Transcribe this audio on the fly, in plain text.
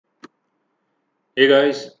Hey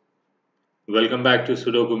guys, welcome back to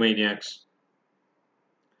SudokuManiacs.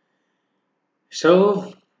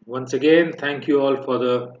 So, once again, thank you all for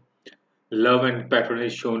the love and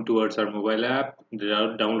patronage shown towards our mobile app.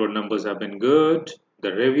 The download numbers have been good,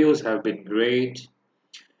 the reviews have been great,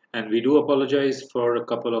 and we do apologize for a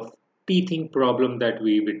couple of teething problem that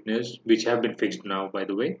we witnessed, which have been fixed now, by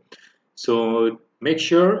the way. So, make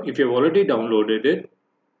sure if you've already downloaded it,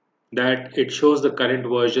 that it shows the current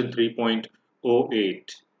version 3.08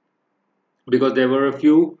 because there were a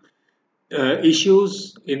few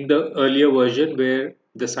issues in the earlier version where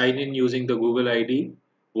the sign in using the Google ID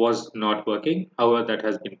was not working. However, that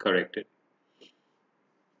has been corrected.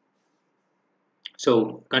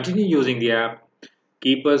 So continue using the app.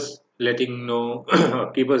 Keep us letting know.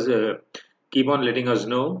 keep us keep on letting us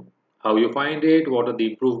know how you find it. What are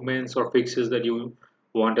the improvements or fixes that you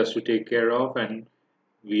want us to take care of, and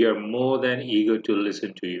we are more than eager to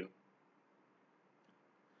listen to you.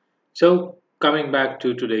 So coming back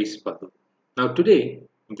to today's puzzle. Now today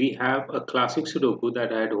we have a classic Sudoku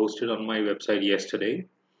that I had hosted on my website yesterday,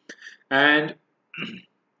 and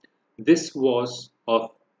this was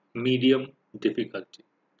of medium difficulty.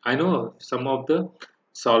 I know some of the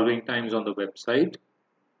solving times on the website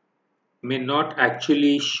may not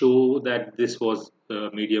actually show that this was a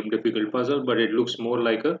medium difficult puzzle, but it looks more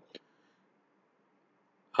like a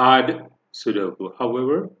hard Sudoku.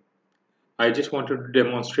 However, I just wanted to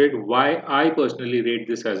demonstrate why I personally rate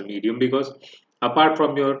this as medium, because apart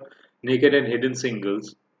from your naked and hidden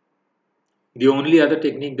singles, the only other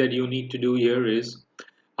technique that you need to do here is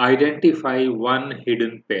identify one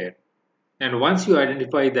hidden pair. And once you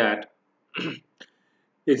identify that,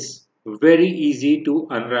 it's very easy to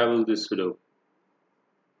unravel this Sudoku.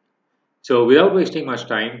 So without wasting much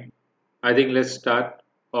time, I think let's start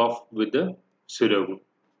off with the Sudoku.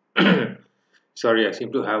 Sorry, I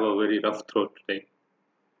seem to have a very rough throat today.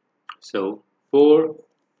 So 4,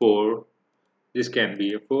 4, this can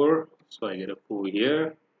be a 4, so I get a 4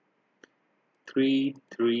 here. 3,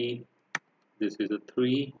 3, this is a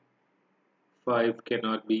 3. 5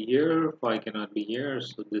 cannot be here, 5 cannot be here,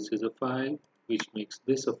 so this is a 5, which makes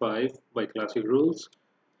this a 5 by classic rules.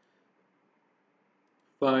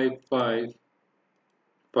 5, 5,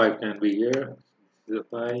 5 can be here, this is a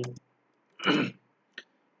 5.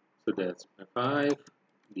 So that's my 5.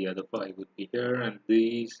 The other 5 would be here, and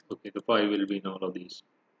these, okay, the 5 will be in all of these.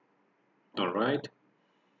 Alright.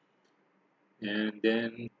 And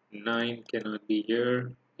then 9 cannot be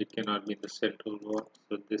here. It cannot be in the central box.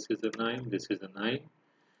 So this is a 9, this is a 9,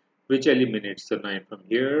 which eliminates the 9 from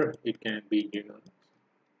here. It can be here.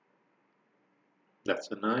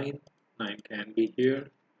 That's a 9. 9 can be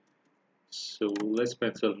here. So let's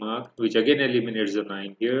pencil mark, which again eliminates the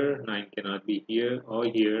 9 here. 9 cannot be here or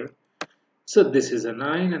here. So this is a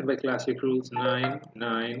 9, and by classic rules, 9,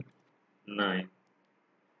 9, 9.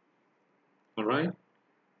 Alright.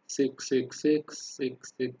 6, 6, 6,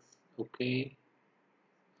 6, 6. Okay.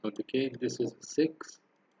 Okay, this is a 6.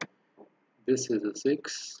 This is a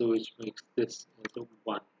 6, so which makes this as a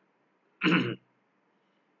 1.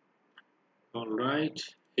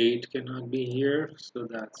 Alright. 8 cannot be here, so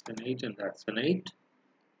that's an 8 and that's an 8.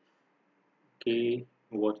 Okay,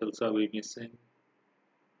 what else are we missing?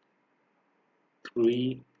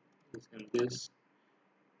 3, this and this.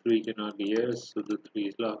 3 cannot be here, so the 3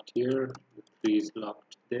 is locked here, the 3 is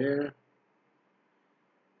locked there.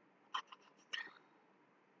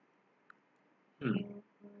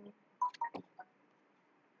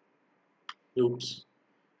 Oops,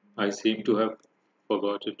 I seem to have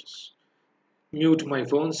forgotten to mute my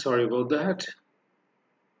phone, sorry about that.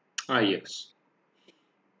 Yes.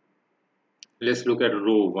 Let's look at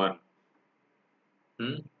row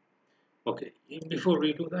 1. Okay, before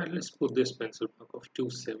we do that, let's put this pencil mark of 2,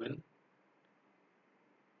 7.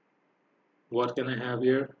 What can I have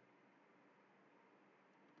here?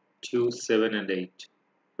 2, 7, and 8.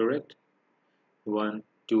 Correct? 1,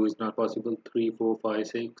 2 is not possible. 3, 4, 5,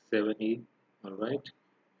 6, 7, 8. Alright.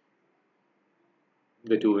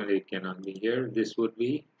 The 2 and 8 cannot be here. This would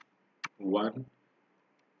be 1,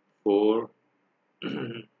 4.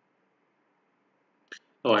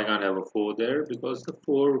 Oh, I can't have a 4 there because the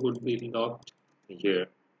 4 would be locked here.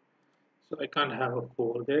 So I can't have a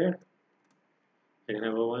 4 there. I can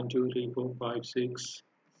have a 1, 2, 3, 4, 5, 6,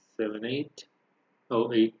 7, 8.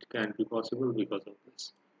 Oh, 8 can't be possible because of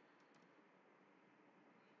this.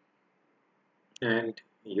 And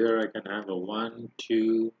here I can have a 1,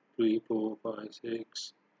 2, 3, 4, 5,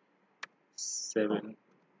 6, 7,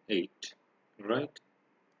 8. Right?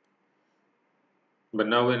 But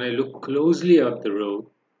now when I look closely at the row,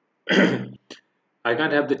 I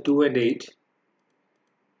can't have the 2 and 8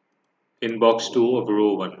 in box 2 of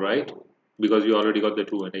row 1, right? Because we already got the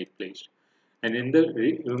 2 and 8 placed. And in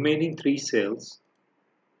the remaining 3 cells,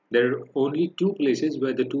 there are only 2 places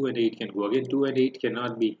where the 2 and 8 can go. Again, 2 and 8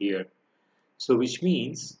 cannot be here. So which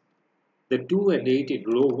means the 2 and 8 in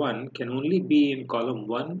row 1 can only be in column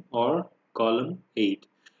 1 or column 8.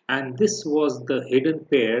 And this was the hidden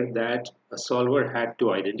pair that a solver had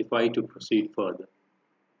to identify to proceed further.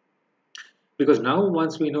 Because now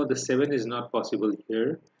once we know the 7 is not possible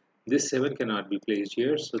here, this 7 cannot be placed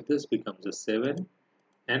here, so this becomes a 7.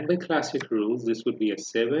 And by classic rules, this would be a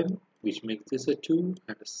 7, which makes this a 2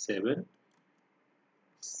 and a 7.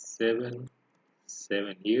 7,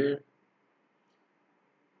 7 here,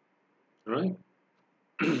 right?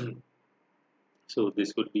 So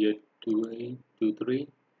this would be a 2, 8, 2, 3.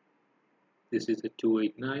 This is a 2,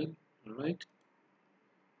 8, 9, right?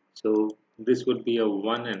 So this would be a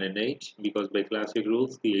 1 and an 8 because by classic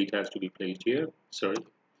rules, the 8 has to be placed here. Sorry,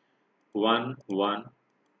 1, 1.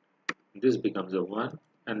 This becomes a 1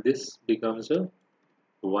 and this becomes a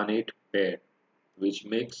 1, 8 pair, which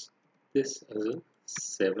makes this as a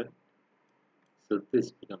 7. So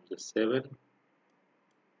this becomes a 7.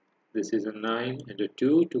 This is a 9 and a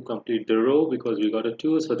 2 to complete the row because we got a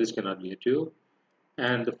 2, so this cannot be a 2.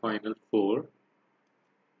 And the final 4,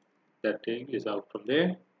 that thing is out from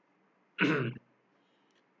there.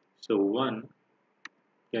 So 1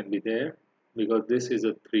 can be there because this is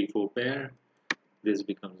a 3, 4 pair. This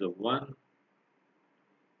becomes a 1.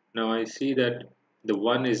 Now I see that the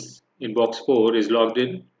 1 is in box 4 is logged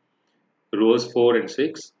in rows 4 and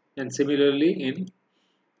 6, and similarly in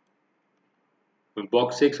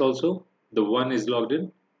box 6 also the 1 is logged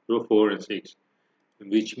in row 4 and 6,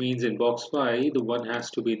 which means in box 5 the 1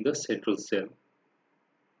 has to be in the central cell,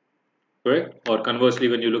 correct? Or conversely,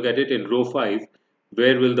 when you look at it in row 5,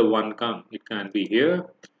 where will the 1 come? It can be here,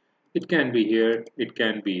 it can be here, it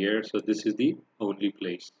can be here, so this is the only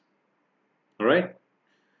place. Alright,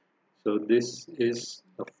 so this is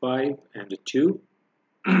a 5 and a 2.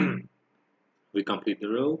 We complete the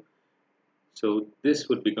row. So this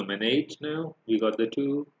would become an 8 now. We got the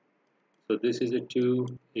 2. So this is a 2,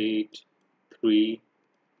 8, 3,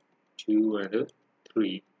 2 and a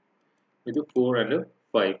 3 with a 4 and a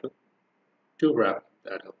 5 to wrap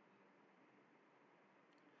that up.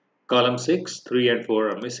 Column 6, 3 and 4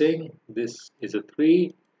 are missing. This is a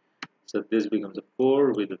 3. So this becomes a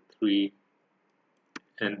 4 with a 3.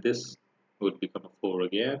 And this would become a 4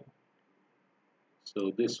 again.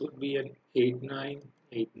 So this would be an 8, 9,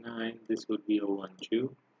 8, 9. This would be a 1,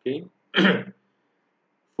 2. Okay.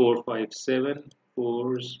 4, 5, 7.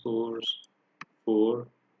 4s, 4s, 4,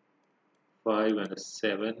 5 and a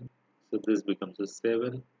 7. So this becomes a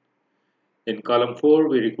 7. In column 4,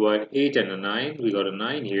 we require 8 and a 9. We got a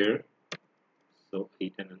 9 here. So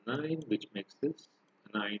 8 and a 9, which makes this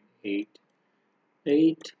 9, 8,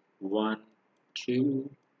 8, 1, 2,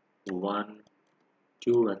 1,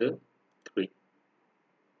 2 and a 3.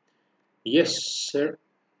 Yes, sir.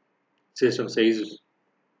 System says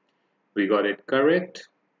we got it correct.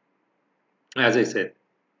 As I said,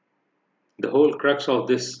 the whole crux of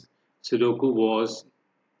this Sudoku was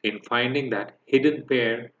in finding that hidden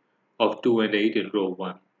pair of 2 and 8 in row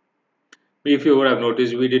 1. If you would have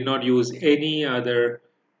noticed, we did not use any other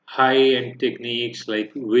high-end techniques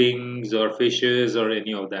like wings or fishes or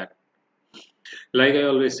any of that. Like I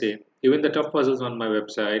always say, even the tough puzzles on my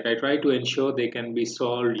website, I try to ensure they can be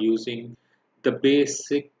solved using the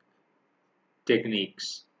basic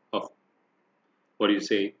techniques of, what do you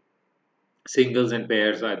say, singles and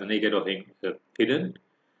pairs, either naked or hidden.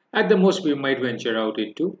 At the most, we might venture out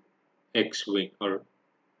into X-wing or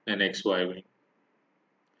an XY wing.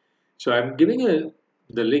 So I'm giving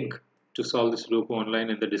the link to solve this Sudoku online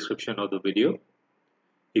in the description of the video.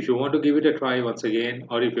 If you want to give it a try once again,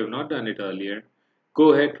 or if you have not done it earlier,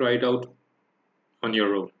 go ahead, try it out on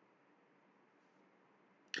your own.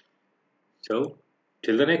 So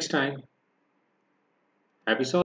till the next time, happy solving.